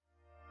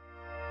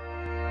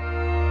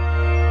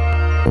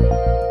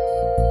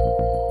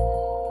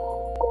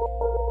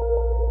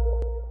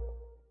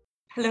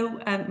Hello,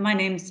 my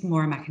name's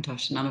Maura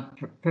McIntosh and I'm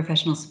a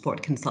professional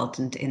support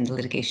consultant in the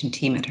litigation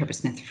team at Herbert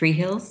Smith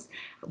Freehills.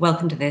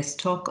 Welcome to this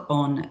talk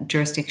on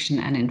jurisdiction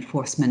and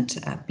enforcement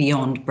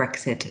beyond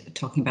Brexit,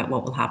 talking about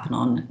what will happen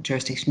on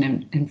jurisdiction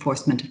and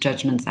enforcement of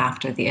judgments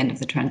after the end of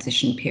the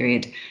transition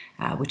period,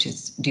 which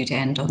is due to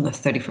end on the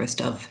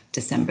 31st of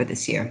December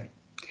this year.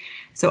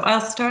 So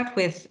I'll start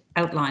with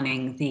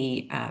outlining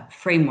the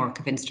framework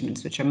of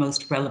instruments which are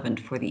most relevant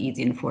for the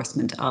easy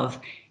enforcement of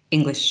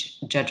English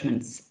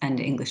judgments and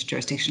English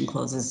jurisdiction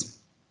clauses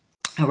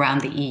around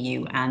the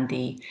EU and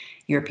the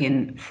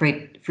European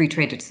Free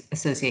Trade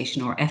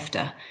Association, or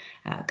EFTA,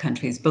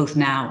 countries, both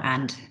now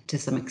and to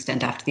some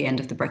extent after the end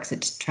of the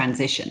Brexit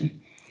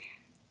transition.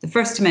 The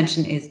first to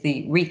mention is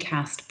the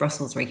recast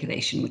Brussels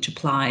regulation, which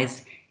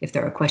applies if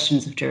there are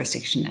questions of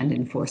jurisdiction and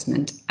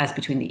enforcement as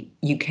between the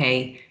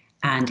UK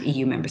and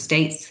EU member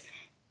states.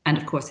 And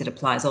of course, it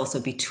applies also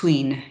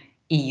between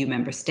EU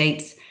member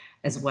states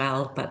as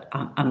well, but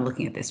I'm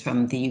looking at this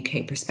from the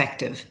UK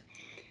perspective.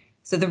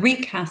 So the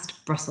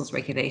recast Brussels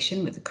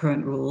regulation with the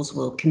current rules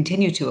will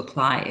continue to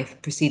apply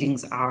if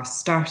proceedings are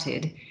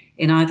started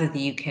in either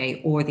the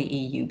UK or the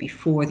EU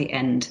before the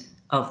end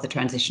of the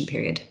transition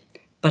period,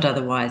 but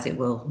otherwise it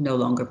will no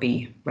longer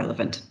be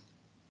relevant.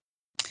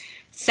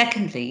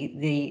 Secondly,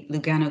 the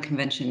Lugano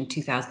Convention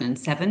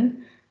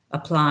 2007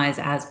 applies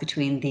as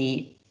between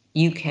the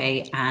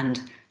UK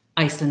and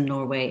Iceland,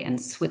 Norway and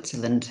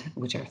Switzerland,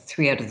 which are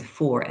 3 out of the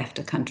 4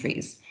 EFTA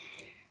countries.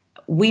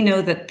 We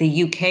know that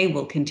the UK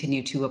will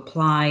continue to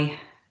apply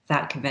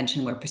that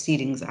convention where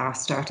proceedings are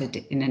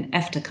started in an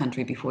EFTA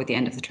country before the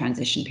end of the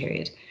transition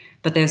period,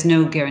 but there's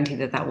no guarantee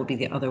that that will be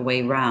the other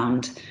way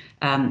round.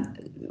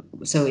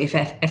 So if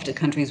EFTA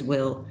countries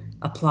will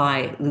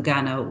apply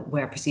Lugano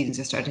where proceedings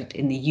are started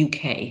in the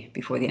UK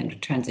before the end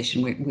of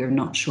transition, we're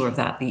not sure of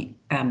that.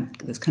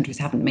 Those countries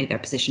haven't made their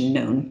position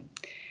known.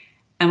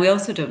 And we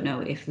also don't know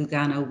if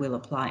Lugano will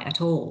apply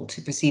at all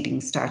to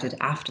proceedings started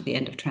after the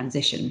end of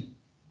transition.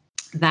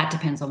 That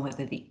depends on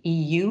whether the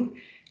EU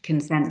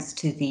consents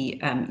to the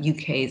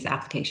UK's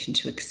application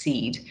to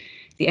accede.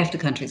 The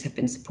EFTA countries have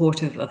been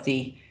supportive of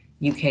the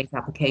UK's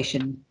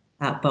application,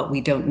 but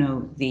we don't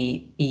know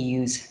the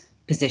EU's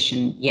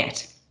position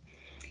yet.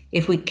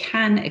 If we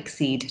can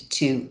accede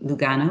to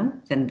Lugano,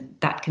 then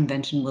that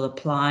convention will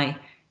apply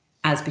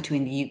as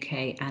between the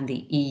UK and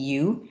the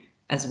EU,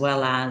 as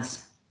well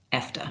as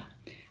EFTA.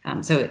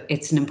 So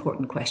it's an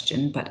important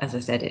question, but as I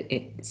said,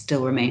 it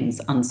still remains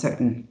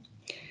uncertain.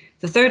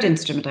 The third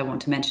instrument I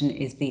want to mention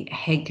is the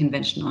Hague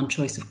Convention on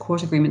Choice of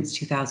Court Agreements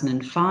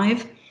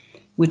 2005,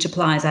 which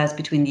applies as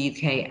between the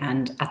UK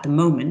and, at the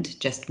moment,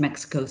 just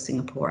Mexico,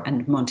 Singapore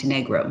and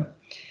Montenegro.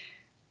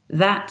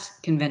 That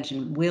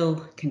convention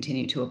will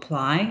continue to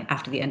apply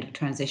after the end of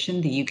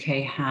transition. The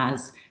UK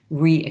has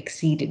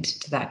re-acceded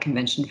to that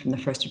convention from the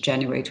 1st of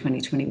January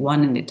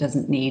 2021, and it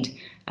doesn't need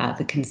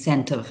the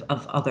consent of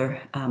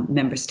other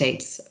member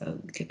states,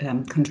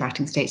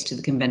 contracting states to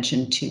the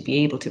convention to be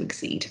able to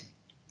accede.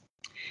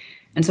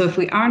 And so if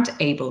we aren't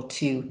able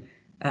to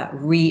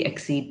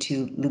re-accede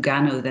to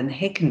Lugano, then the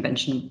Hague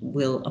Convention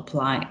will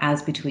apply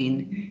as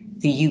between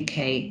the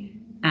UK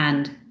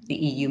and the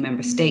EU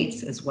member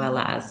states, as well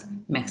as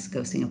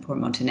Mexico, Singapore,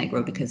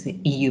 Montenegro, because the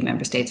EU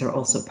member states are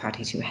also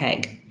party to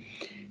Hague.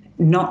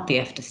 Not the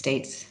EFTA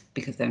states,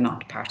 because they're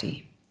not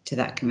party to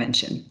that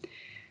convention.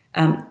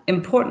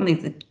 Importantly,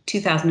 the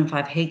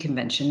 2005 Hague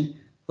Convention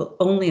will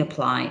only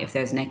apply if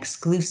there's an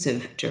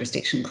exclusive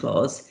jurisdiction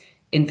clause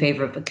in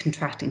favour of a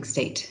contracting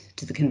state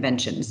to the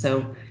convention.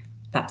 So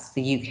that's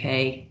the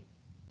UK,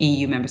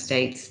 EU member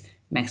states,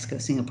 Mexico,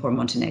 Singapore,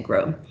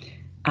 Montenegro.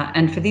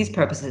 And for these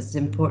purposes, it's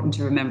important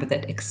to remember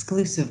that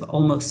exclusive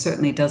almost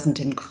certainly doesn't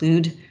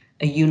include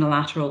a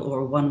unilateral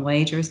or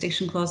one-way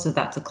jurisdiction clause. So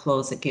that's a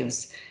clause that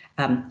gives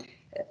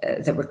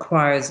that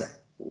requires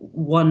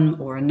one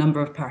or a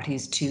number of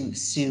parties to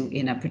sue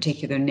in a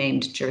particular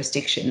named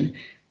jurisdiction,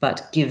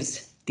 but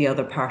gives the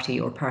other party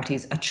or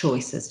parties a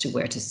choice as to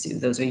where to sue.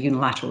 Those are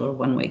unilateral or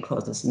one-way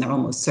clauses, and they're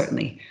almost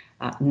certainly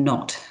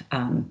not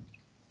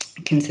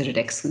considered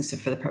exclusive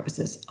for the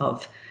purposes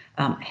of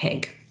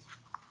Hague.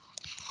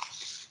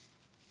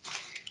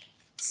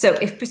 So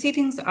if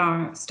proceedings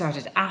are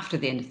started after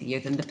the end of the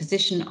year, then the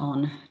position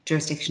on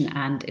jurisdiction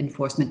and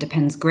enforcement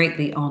depends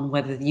greatly on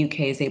whether the UK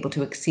is able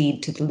to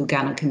accede to the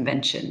Lugano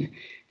Convention.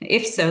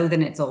 If so,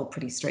 then it's all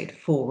pretty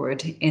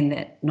straightforward in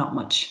that not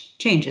much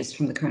changes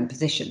from the current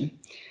position.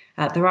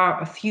 There are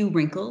a few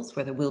wrinkles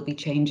where there will be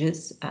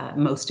changes,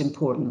 most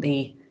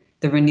importantly,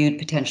 the renewed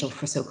potential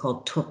for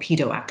so-called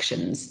torpedo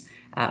actions,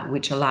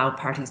 which allow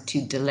parties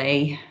to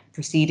delay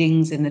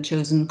proceedings in the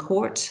chosen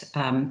court.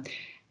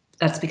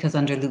 That's because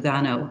under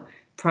Lugano,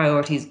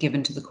 priority is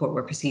given to the court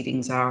where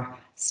proceedings are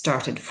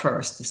started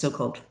first, the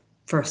so-called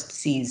first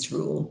seized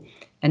rule,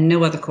 and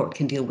no other court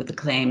can deal with the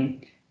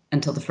claim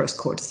until the first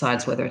court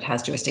decides whether it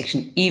has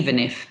jurisdiction, even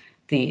if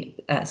the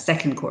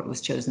second court was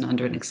chosen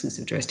under an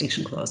exclusive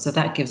jurisdiction clause. So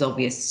that gives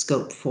obvious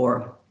scope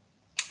for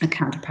a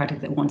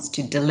counterparty that wants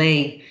to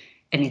delay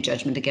any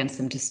judgment against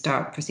them to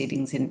start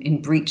proceedings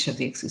in breach of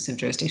the exclusive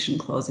jurisdiction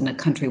clause in a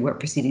country where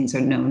proceedings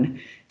are known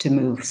to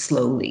move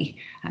slowly,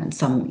 and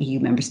some EU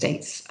member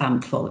states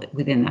fall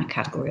within that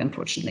category,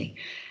 unfortunately.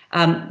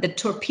 The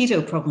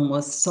torpedo problem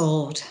was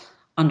solved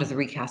under the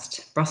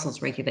recast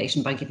Brussels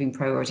regulation by giving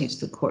priority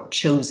to the court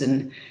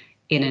chosen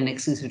in an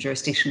exclusive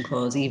jurisdiction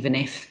clause, even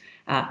if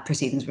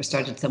proceedings were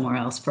started somewhere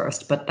else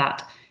first, but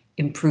that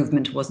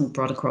improvement wasn't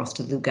brought across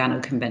to the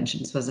Lugano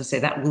Convention. So as I say,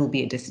 that will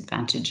be a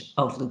disadvantage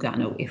of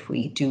Lugano if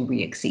we do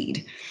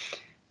re-accede.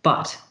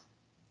 But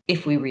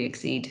if we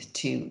re-accede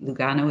to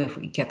Lugano, if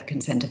we get the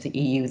consent of the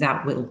EU,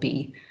 that will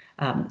be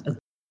a good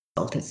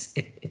result,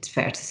 it's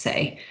fair to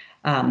say.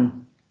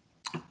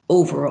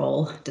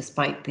 Overall,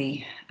 despite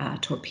the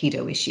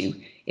torpedo issue,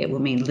 it will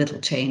mean little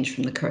change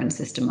from the current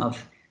system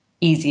of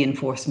easy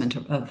enforcement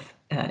of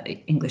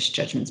English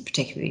judgments,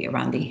 particularly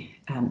around the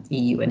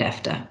EU and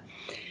EFTA.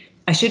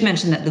 I should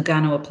mention that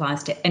Lugano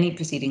applies to any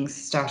proceedings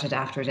started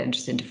after it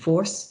enters into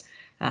force.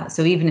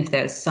 So even if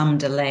there's some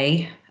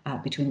delay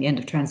between the end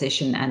of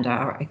transition and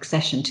our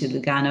accession to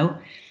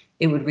Lugano,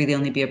 it would really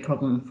only be a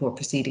problem for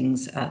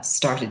proceedings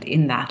started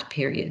in that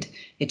period.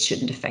 It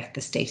shouldn't affect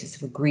the status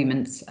of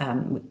agreements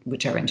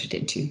which are entered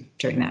into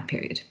during that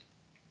period.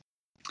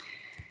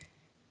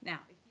 Now,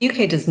 if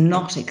the UK does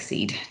not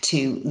accede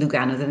to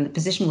Lugano, then the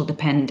position will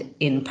depend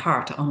in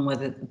part on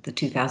whether the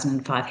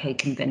 2005 Hague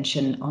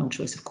Convention on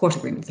Choice of Court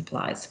Agreements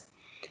applies.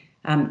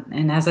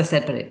 And as I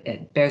said, but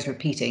it bears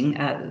repeating,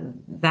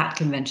 that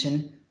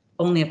convention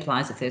only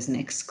applies if there's an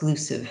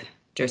exclusive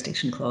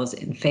jurisdiction clause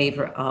in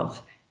favour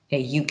of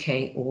a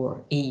UK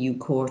or EU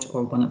court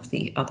or one of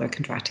the other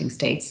contracting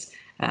states,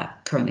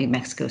 currently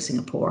Mexico,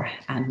 Singapore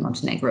and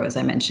Montenegro, as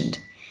I mentioned.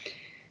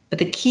 But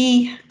the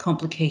key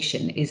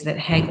complication is that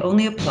Hague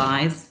only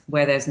applies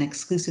where there's an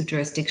exclusive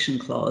jurisdiction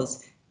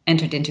clause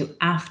entered into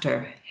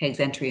after Hague's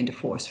entry into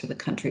force for the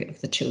country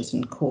of the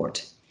chosen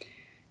court.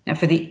 Now,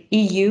 for the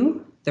EU,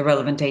 the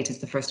relevant date is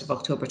the 1st of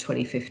October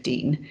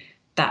 2015.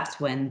 That's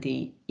when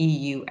the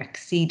EU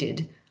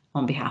acceded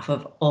on behalf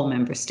of all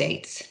member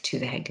states to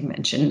the Hague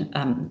Convention,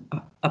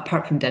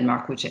 apart from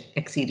Denmark, which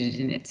acceded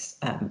in its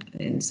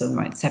own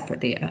right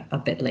separately a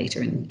bit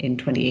later in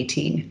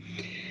 2018.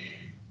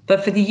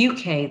 But for the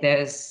UK,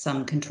 there's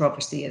some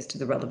controversy as to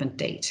the relevant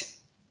date.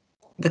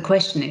 The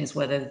question is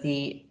whether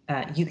the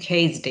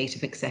UK's date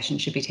of accession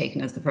should be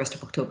taken as the 1st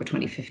of October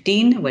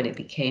 2015, when it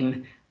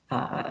became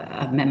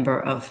a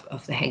member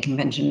of the Hague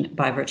Convention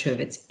by virtue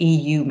of its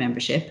EU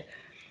membership,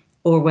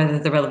 or whether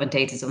the relevant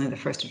date is only the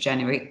 1st of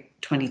January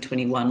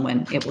 2021,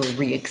 when it will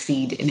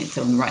re-accede in its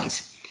own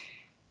right.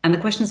 And the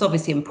question is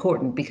obviously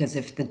important because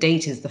if the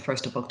date is the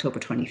 1st of October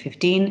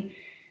 2015,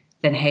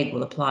 then Hague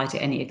will apply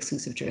to any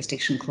exclusive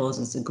jurisdiction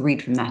clauses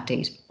agreed from that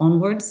date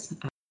onwards,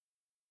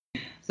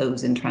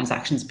 those in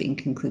transactions being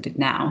concluded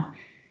now.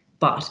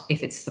 But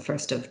if it's the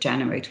 1st of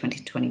January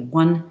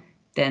 2021,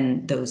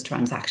 then those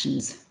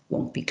transactions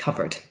won't be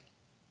covered.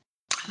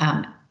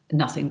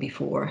 Nothing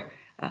before,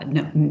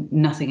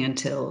 nothing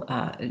until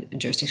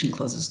jurisdiction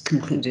clauses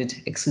concluded,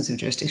 exclusive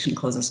jurisdiction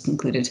clauses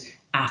concluded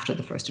after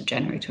the 1st of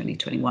January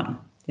 2021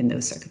 in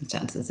those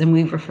circumstances. And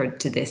we've referred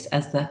to this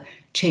as the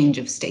change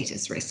of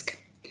status risk.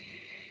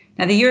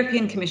 Now, the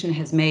European Commission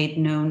has made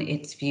known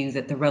its view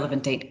that the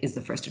relevant date is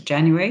the 1st of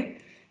January,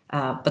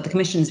 but the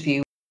Commission's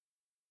view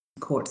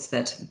courts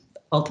that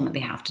ultimately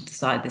have to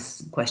decide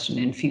this question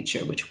in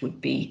future, which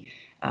would be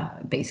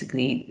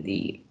basically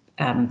the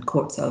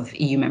courts of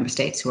EU member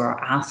states who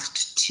are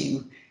asked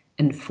to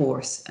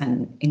enforce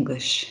an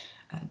English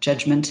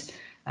judgment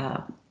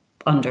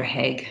under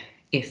Hague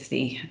if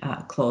the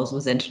clause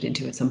was entered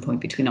into at some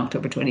point between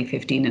October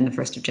 2015 and the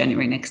 1st of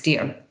January next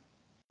year.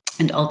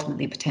 And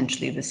ultimately,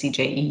 potentially, the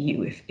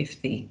CJEU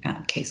if the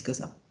case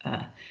goes up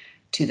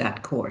to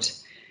that court.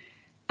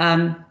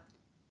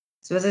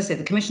 So as I say,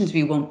 the Commission's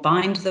view won't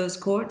bind those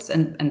courts,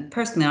 and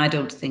personally, I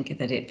don't think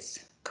that it's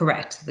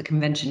correct. The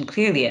Convention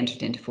clearly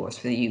entered into force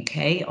for the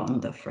UK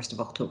on the 1st of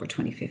October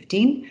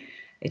 2015.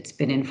 It's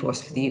been in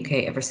force for the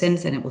UK ever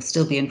since, and it will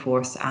still be in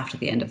force after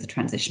the end of the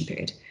transition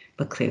period.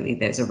 But clearly,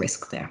 there's a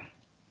risk there.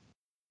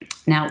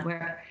 Now,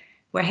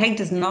 where Hague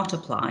does not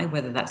apply,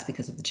 whether that's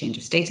because of the change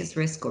of status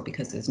risk or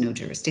because there's no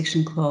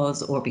jurisdiction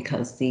clause or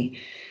because the,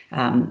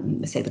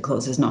 say the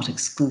clause is not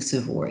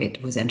exclusive or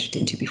it was entered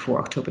into before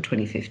October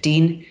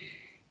 2015,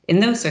 in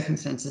those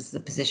circumstances, the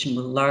position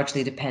will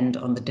largely depend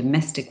on the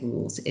domestic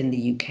rules in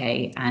the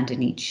UK and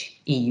in each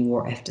EU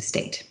or EFTA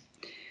state.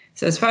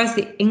 So as far as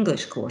the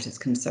English court is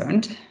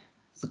concerned,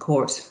 the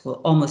court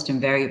will almost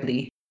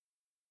invariably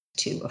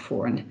to a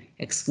foreign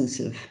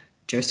exclusive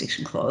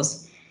jurisdiction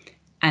clause.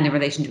 And in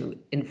relation to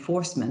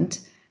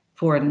enforcement,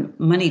 foreign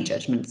money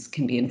judgments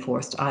can be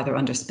enforced either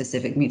under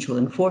specific mutual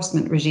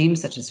enforcement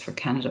regimes, such as for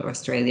Canada or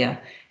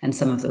Australia, and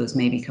some of those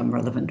may become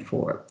relevant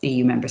for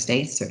EU member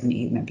states, certain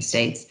EU member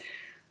states,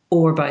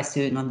 or by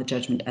suing on the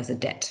judgment as a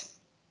debt.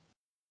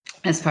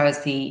 As far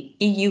as the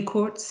EU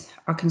courts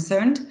are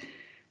concerned,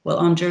 well,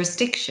 on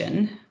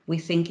jurisdiction, we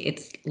think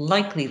it's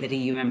likely that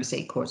EU member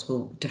state courts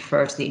will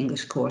defer to the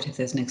English court if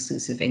there's an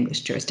exclusive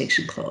English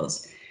jurisdiction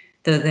clause.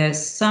 though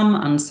there's some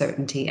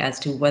uncertainty as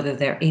to whether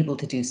they're able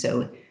to do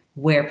so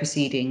where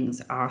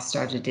proceedings are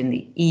started in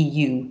the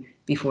EU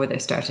before they're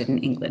started in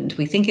England.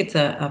 We think it's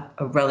a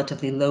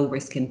relatively low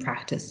risk in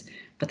practice,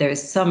 but there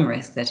is some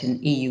risk that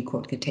an EU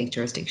court could take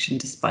jurisdiction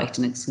despite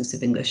an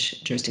exclusive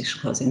English jurisdiction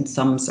clause in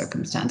some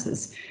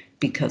circumstances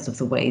because of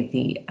the way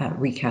the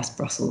recast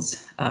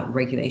Brussels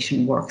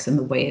regulation works and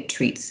the way it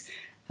treats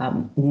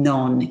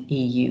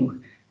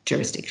non-EU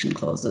jurisdiction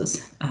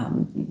clauses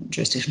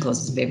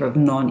in favour of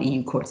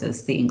non-EU courts,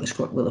 as the English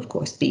court will of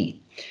course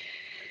be.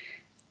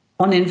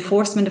 On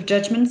enforcement of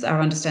judgments,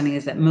 our understanding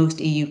is that most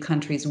EU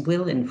countries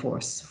will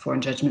enforce foreign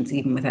judgments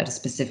even without a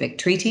specific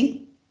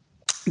treaty,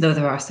 though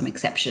there are some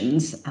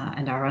exceptions,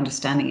 and our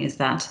understanding is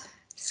that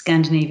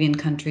Scandinavian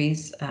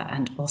countries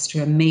and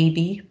Austria may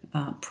be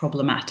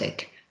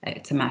problematic.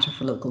 It's a matter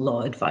for local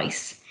law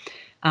advice.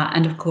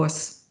 And of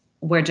course,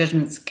 where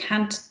judgments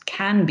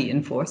can be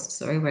enforced,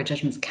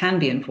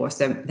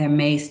 there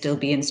may still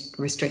be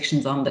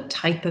restrictions on the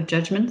type of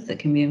judgment that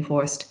can be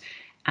enforced,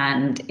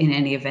 and in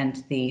any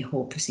event, the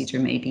whole procedure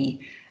may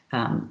be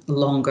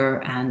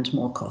longer and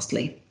more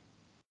costly.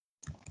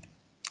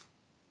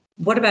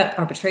 What about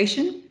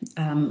arbitration?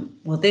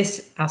 Well,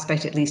 this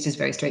aspect at least is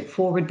very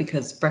straightforward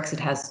because Brexit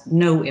has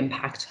no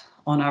impact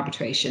on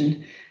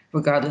arbitration,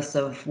 regardless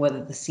of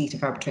whether the seat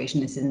of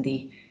arbitration is in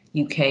the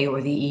UK or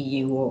the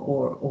EU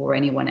or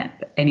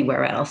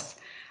anywhere else.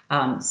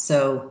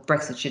 So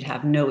Brexit should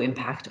have no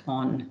impact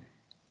on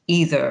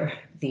either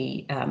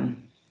the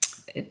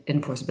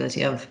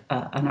enforceability of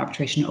an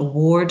arbitration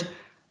award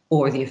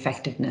or the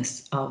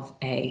effectiveness of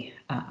an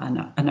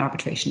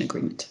arbitration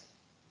agreement.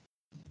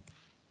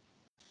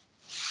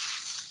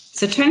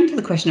 So turning to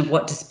the question of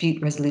what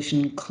dispute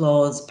resolution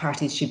clause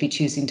parties should be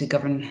choosing to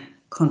govern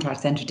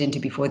contracts entered into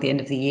before the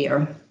end of the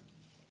year,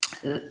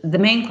 the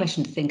main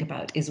question to think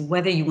about is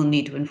whether you will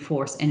need to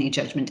enforce any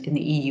judgment in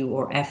the EU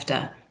or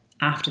EFTA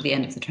after the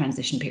end of the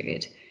transition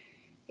period.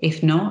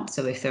 If not,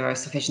 so if there are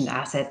sufficient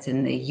assets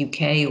in the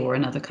UK or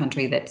another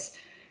country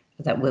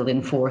that will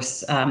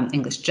enforce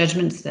English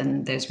judgments,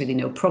 then there's really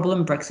no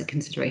problem. Brexit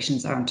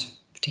considerations aren't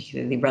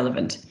particularly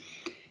relevant.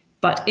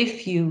 But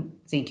if you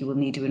think you will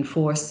need to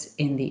enforce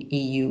in the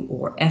EU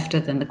or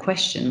EFTA, then the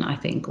question, I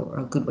think, or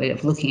a good way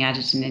of looking at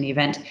it in any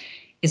event,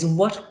 is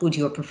what would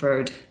your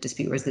preferred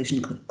dispute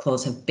resolution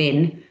clause have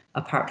been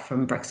apart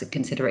from Brexit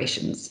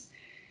considerations?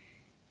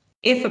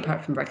 If,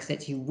 apart from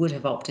Brexit, you would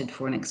have opted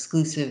for an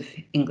exclusive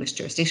English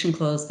jurisdiction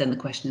clause, then the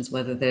question is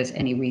whether there's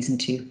any reason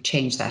to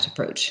change that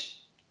approach.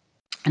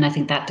 And I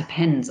think that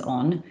depends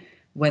on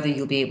whether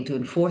you'll be able to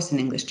enforce an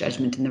English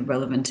judgment in the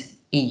relevant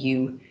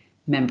EU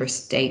member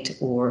state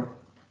or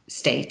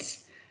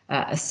states,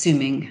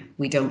 assuming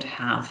we don't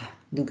have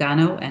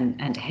Lugano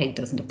and Hague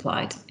doesn't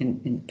apply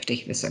in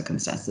particular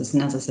circumstances.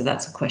 And as I said,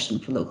 that's a question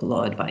for local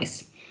law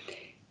advice.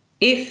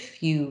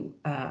 If you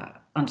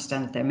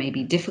understand that there may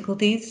be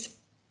difficulties,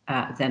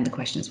 then the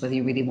question is whether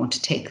you really want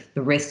to take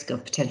the risk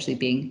of potentially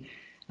being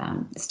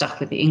stuck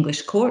with the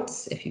English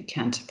courts if you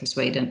can't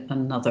persuade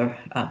another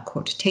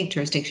court to take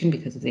jurisdiction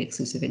because of the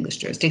exclusive English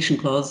jurisdiction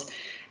clause,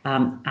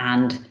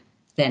 and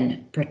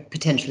then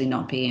potentially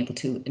not being able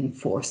to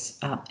enforce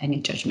any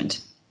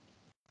judgment.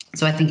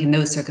 So I think in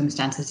those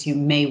circumstances, you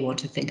may want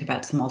to think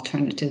about some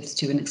alternatives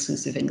to an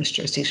exclusive English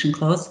jurisdiction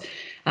clause,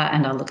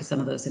 and I'll look at some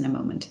of those in a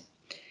moment.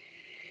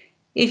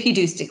 If you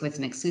do stick with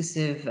an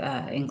exclusive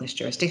English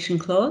jurisdiction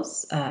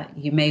clause,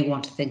 you may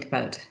want to think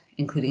about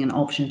including an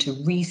option to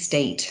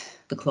restate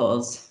the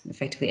clause,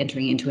 effectively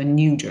entering into a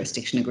new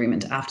jurisdiction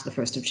agreement after the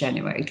 1st of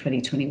January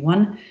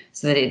 2021,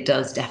 so that it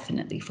does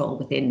definitely fall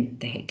within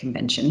the Hague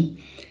Convention.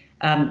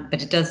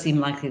 But it does seem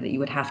likely that you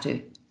would have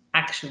to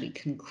actually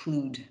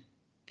conclude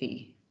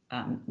the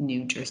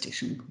new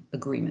jurisdiction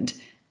agreement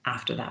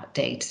after that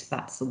date.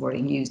 That's the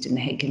wording used in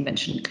the Hague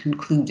Convention,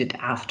 concluded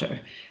after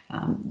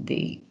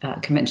the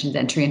convention's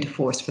entry into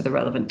force for the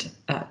relevant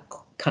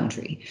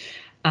country.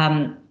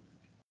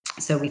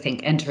 So we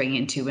think entering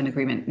into an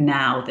agreement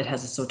now that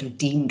has a sort of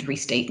deemed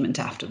restatement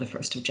after the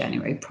 1st of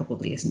January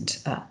probably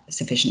isn't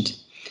sufficient.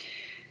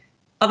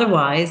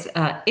 Otherwise,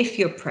 if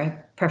your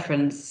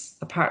preference,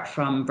 apart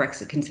from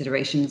Brexit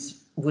considerations,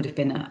 would have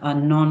been a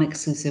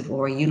non-exclusive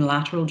or a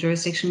unilateral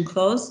jurisdiction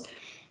clause,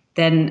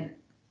 then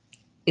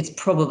it's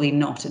probably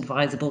not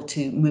advisable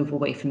to move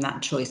away from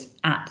that choice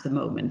at the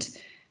moment,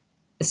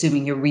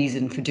 assuming your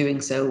reason for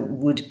doing so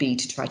would be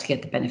to try to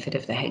get the benefit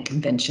of the Hague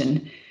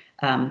Convention.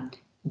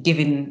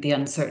 Given the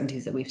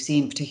uncertainties that we've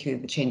seen,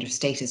 particularly the change of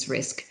status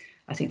risk,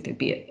 I think there'd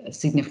be a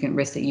significant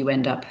risk that you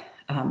end up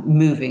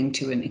moving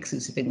to an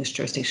exclusive English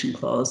jurisdiction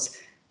clause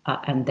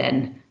and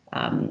then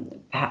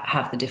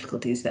have the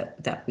difficulties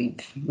that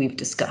we've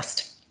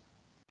discussed.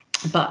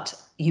 But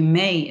you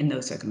may, in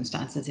those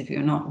circumstances, if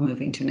you're not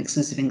moving to an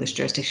exclusive English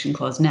jurisdiction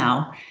clause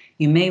now,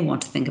 you may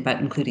want to think about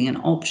including an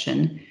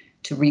option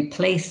to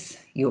replace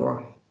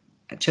your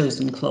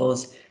chosen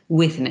clause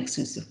with an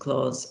exclusive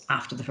clause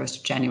after the 1st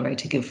of January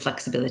to give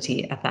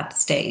flexibility at that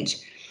stage,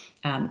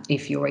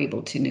 if you're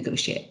able to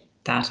negotiate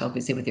that,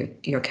 obviously, with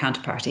your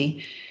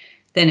counterparty.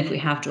 Then if we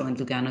have joined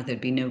Lugano,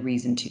 there'd be no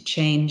reason to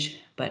change,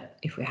 but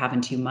if we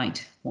haven't, you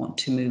might want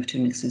to move to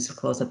an exclusive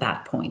clause at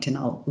that point, and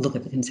I'll look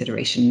at the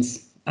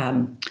considerations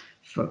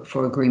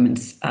for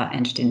agreements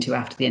entered into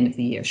after the end of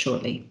the year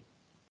shortly.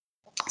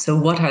 So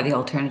what are the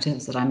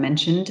alternatives that I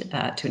mentioned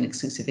to an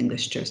exclusive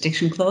English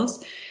jurisdiction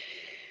clause?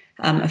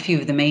 A few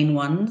of the main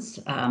ones,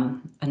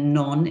 a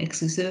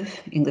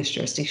non-exclusive English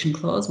jurisdiction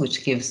clause,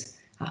 which gives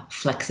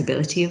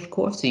flexibility, of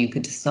course, so you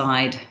could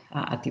decide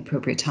at the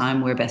appropriate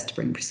time where best to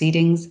bring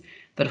proceedings.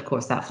 But of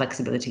course, that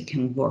flexibility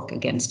can work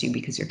against you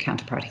because your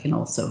counterparty can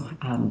also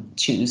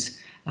choose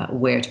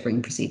where to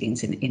bring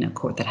proceedings in a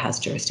court that has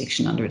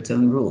jurisdiction under its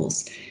own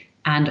rules.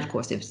 And of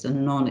course, if it's a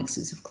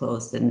non-exclusive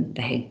clause, then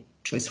the Hague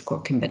Choice of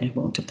Court Convention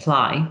won't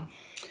apply.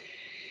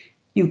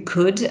 You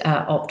could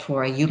opt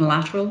for a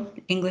unilateral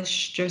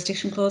English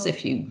jurisdiction clause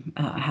if you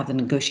have the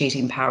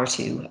negotiating power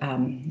to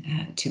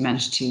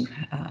manage to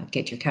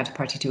get your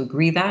counterparty to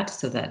agree that,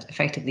 so that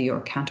effectively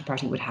your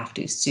counterparty would have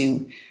to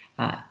sue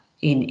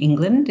in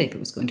England if it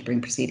was going to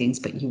bring proceedings,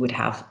 but you would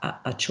have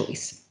a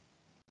choice.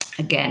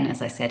 Again,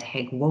 as I said,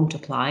 Hague won't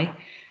apply,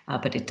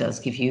 but it does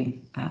give you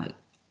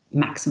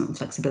maximum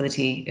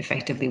flexibility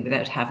effectively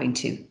without having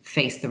to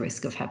face the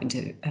risk of having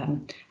to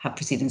have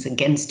proceedings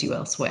against you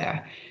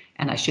elsewhere.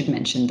 And I should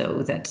mention,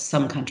 though, that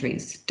some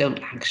countries don't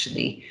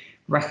actually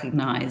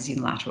recognise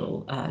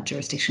unilateral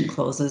jurisdiction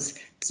clauses.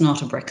 It's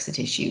not a Brexit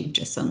issue,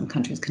 just some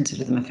countries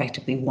consider them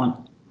effectively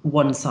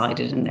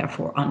one-sided and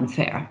therefore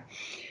unfair.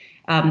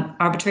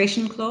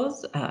 Arbitration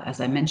clause,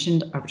 as I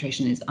mentioned,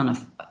 arbitration is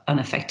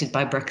unaffected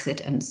by Brexit,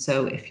 and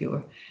so if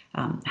you're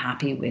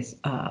happy with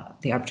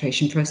the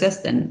arbitration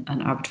process, then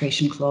an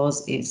arbitration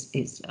clause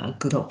is a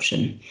good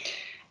option.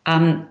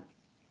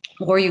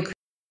 Or you could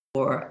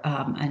for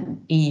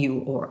an EU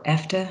or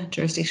EFTA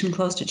jurisdiction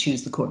clause to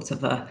choose the courts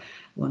of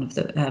one of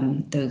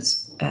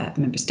those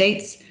member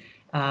states,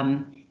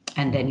 and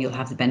then you'll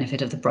have the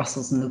benefit of the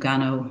Brussels and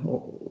Lugano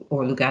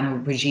or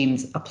Lugano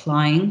regimes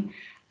applying.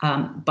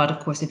 But of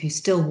course, if you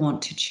still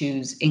want to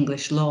choose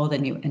English law,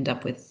 then you end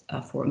up with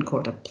a foreign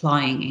court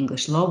applying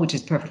English law, which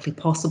is perfectly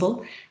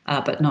possible,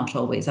 but not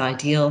always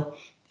ideal.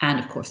 And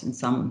of course, in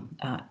some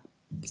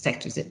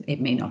sectors, it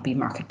may not be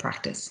market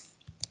practice.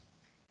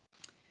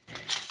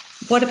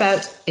 What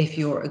about if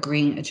you're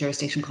agreeing a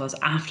jurisdiction clause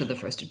after the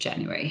 1st of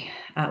January?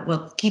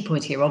 Well, the key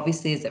point here,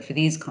 obviously, is that for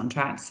these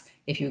contracts,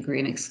 if you agree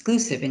an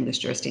exclusive English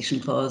jurisdiction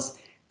clause,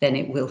 then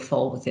it will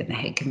fall within the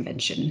Hague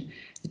Convention.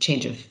 The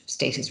change of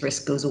status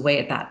risk goes away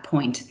at that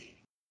point.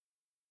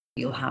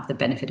 You'll have the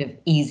benefit of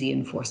easy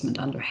enforcement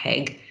under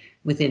Hague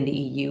within the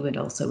EU and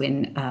also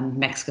in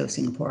Mexico,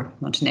 Singapore,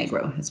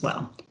 Montenegro as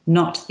well.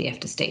 Not the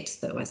EFTA states,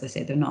 though. As I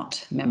say, they're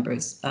not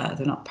members,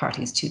 they're not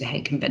parties to the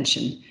Hague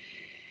Convention.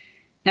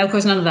 Now, of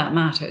course, none of that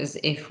matters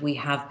if we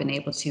have been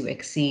able to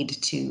accede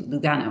to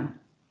Lugano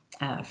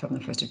from the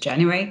 1st of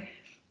January.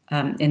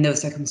 In those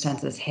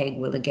circumstances, Hague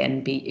will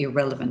again be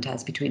irrelevant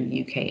as between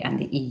the UK and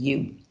the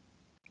EU.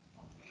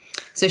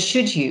 So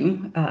should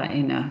you,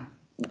 in a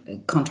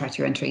contract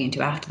you're entering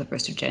into after the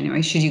 1st of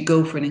January, should you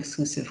go for an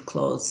exclusive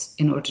clause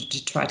in order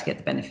to try to get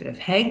the benefit of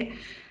Hague?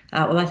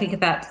 Well, I think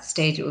at that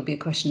stage it would be a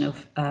question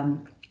of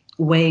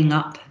weighing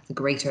up the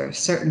greater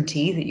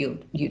certainty that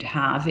you'd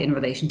have in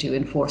relation to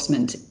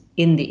enforcement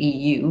in the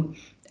EU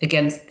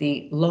against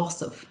the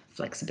loss of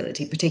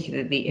flexibility,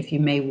 particularly if you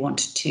may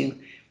want to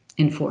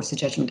enforce a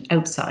judgment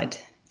outside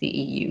the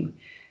EU.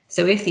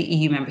 So if the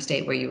EU member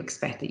state where you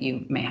expect that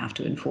you may have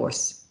to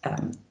enforce,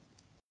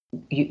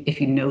 if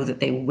you know that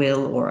they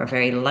will or are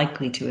very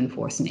likely to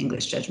enforce an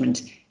English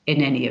judgment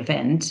in any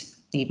event,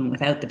 even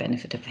without the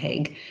benefit of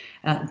Hague,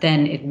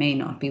 then it may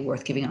not be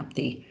worth giving up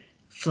the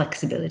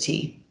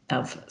flexibility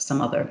of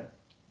some other,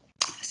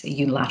 say,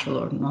 unilateral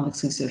or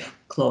non-exclusive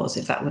clause,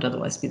 if that would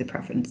otherwise be the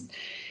preference.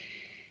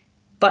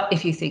 But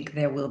if you think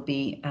there will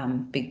be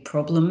big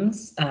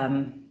problems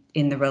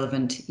in the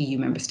relevant EU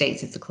member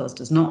states if the clause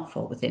does not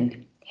fall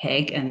within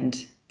Hague,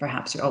 and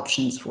perhaps your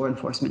options for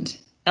enforcement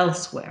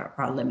elsewhere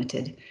are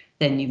limited,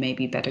 then you may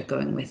be better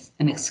going with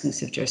an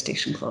exclusive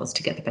jurisdiction clause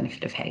to get the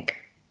benefit of Hague.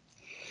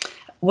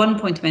 One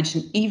point to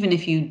mention, even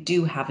if you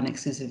do have an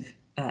exclusive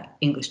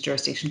English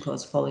jurisdiction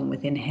clause falling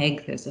within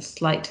Hague, there's a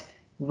slight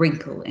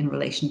wrinkle in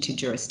relation to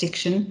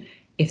jurisdiction.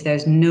 If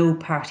there's no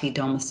party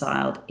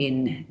domiciled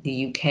in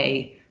the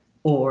UK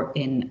or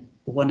in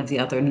one of the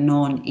other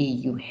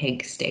non-EU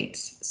Hague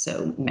states,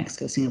 so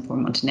Mexico, Singapore,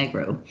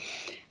 Montenegro,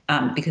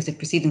 because if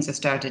proceedings are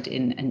started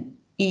in an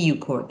EU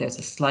court, there's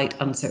a slight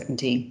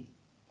uncertainty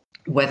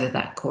whether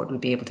that court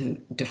would be able to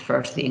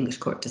defer to the English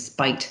court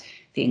despite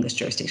the English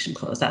jurisdiction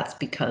clause. That's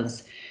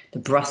because the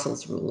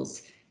Brussels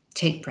rules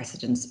take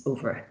precedence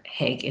over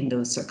Hague in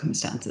those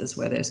circumstances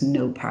where there's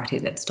no party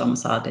that's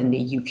domiciled in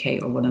the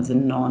UK or one of the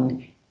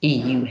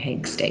non-EU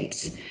Hague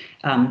states.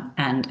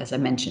 And as I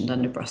mentioned,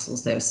 under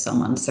Brussels, there's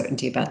some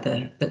uncertainty about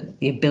the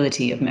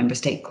ability of member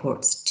state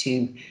courts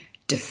to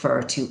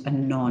defer to a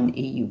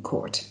non-EU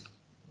court.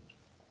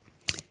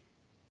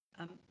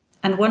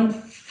 And one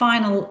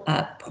final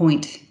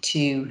point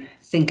to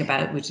think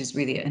about, which is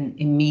really an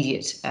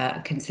immediate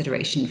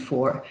consideration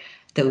for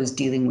those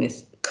dealing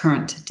with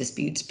current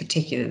disputes,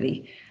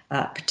 particularly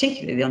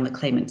on the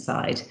claimant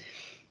side.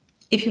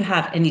 If you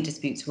have any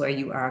disputes where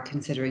you are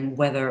considering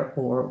whether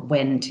or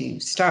when to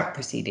start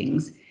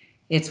proceedings,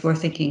 it's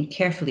worth thinking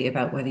carefully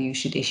about whether you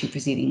should issue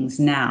proceedings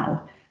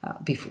now,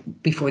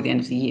 before the end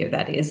of the year,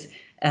 that is,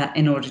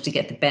 in order to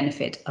get the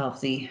benefit of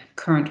the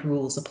current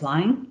rules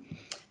applying.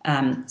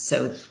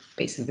 So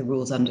basically the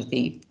rules under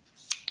the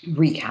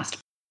recast,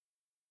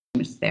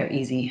 which is their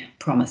easy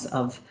promise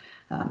of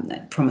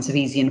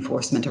easy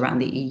enforcement around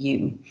the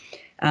EU.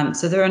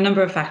 So there are a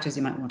number of factors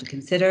you might want to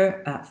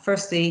consider.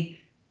 Firstly,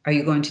 are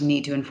you going to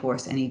need to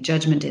enforce any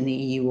judgment in the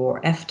EU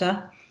or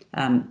EFTA?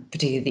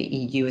 Particularly the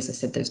EU, as I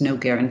said, there's no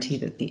guarantee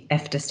that the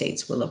EFTA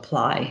states will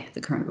apply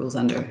the current rules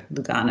under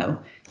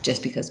Lugano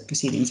just because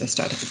proceedings are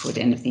started before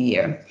the end of the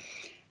year.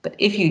 But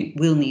if you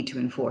will need to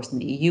enforce in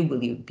the EU,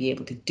 will you be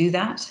able to do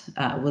that?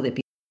 Will it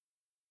be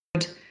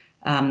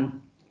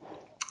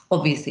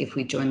obviously, if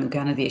we join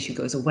Lugano, the issue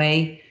goes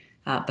away,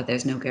 but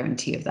there's no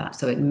guarantee of that.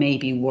 So it may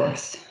be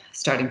worth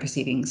starting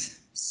proceedings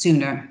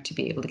sooner to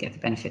be able to get the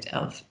benefit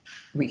of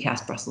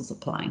recast Brussels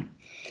applying.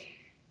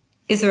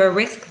 Is there a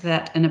risk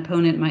that an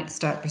opponent might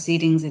start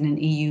proceedings in an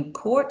EU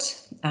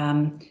court?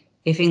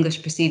 If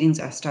English proceedings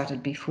are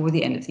started before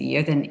the end of the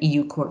year, then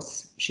EU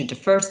courts should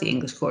defer to the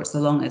English courts so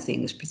long as the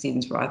English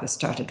proceedings were either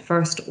started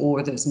first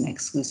or there's an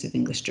exclusive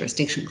English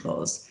jurisdiction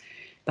clause.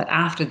 But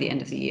after the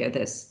end of the year,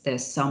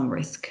 there's some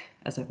risk,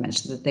 as I've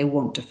mentioned, that they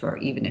won't defer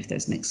even if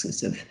there's an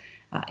exclusive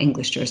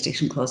English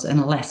jurisdiction clause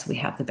unless we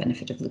have the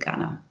benefit of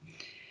Lugano.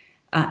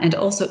 And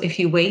also, if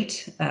you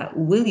wait,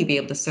 will you be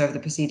able to serve the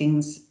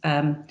proceedings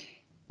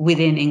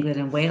within England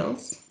and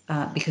Wales?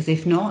 Because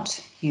if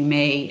not, you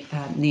may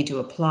need to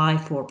apply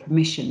for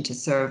permission to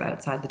serve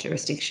outside the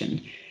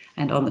jurisdiction.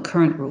 And on the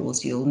current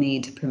rules, you'll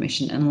need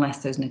permission unless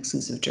there's an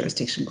exclusive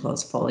jurisdiction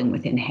clause falling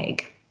within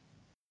Hague.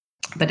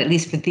 But at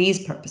least for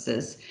these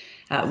purposes,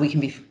 we can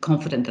be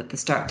confident that the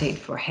start date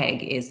for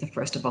Hague is the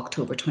 1st of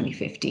October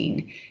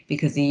 2015,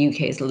 because the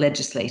UK is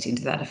legislating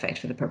to that effect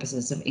for the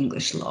purposes of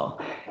English law.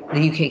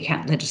 The UK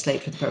can't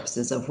legislate for the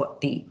purposes of what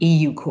the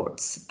EU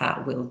courts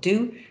will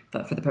do,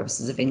 but for the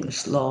purposes of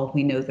English law,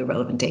 we know the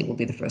relevant date will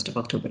be the 1st of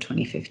October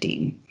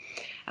 2015.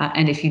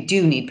 And if you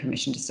do need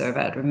permission to serve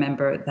out,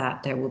 remember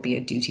that there will be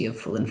a duty of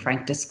full and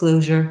frank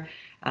disclosure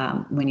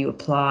when you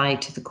apply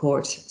to the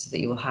court, so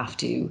that you will have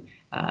to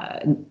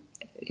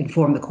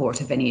inform the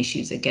court of any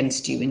issues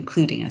against you,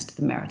 including as to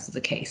the merits of the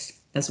case,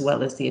 as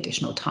well as the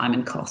additional time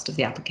and cost of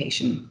the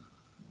application.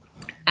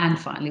 And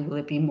finally, will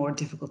it be more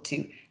difficult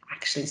to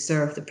actually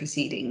serve the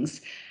proceedings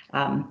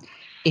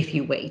if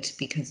you wait,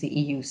 because the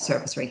EU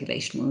service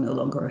regulation will no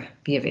longer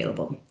be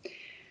available?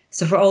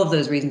 So for all of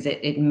those reasons,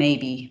 it may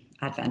be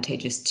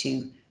advantageous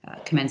to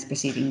commence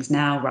proceedings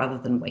now rather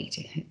than wait.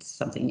 It's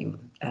something you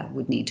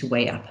would need to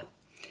weigh up.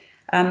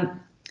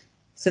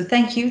 So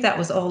thank you. That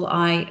was all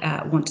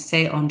I want to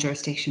say on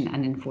jurisdiction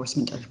and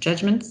enforcement of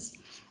judgments.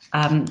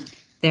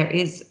 There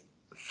is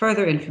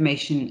further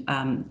information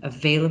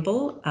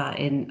available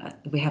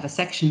we have a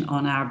section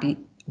on our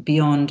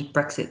Beyond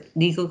Brexit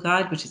Legal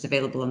Guide, which is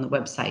available on the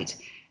website.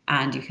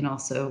 And you can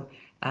also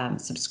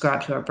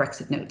subscribe to our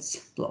Brexit Notes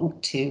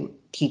blog to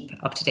keep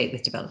up to date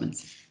with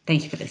developments.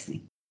 Thank you for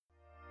listening.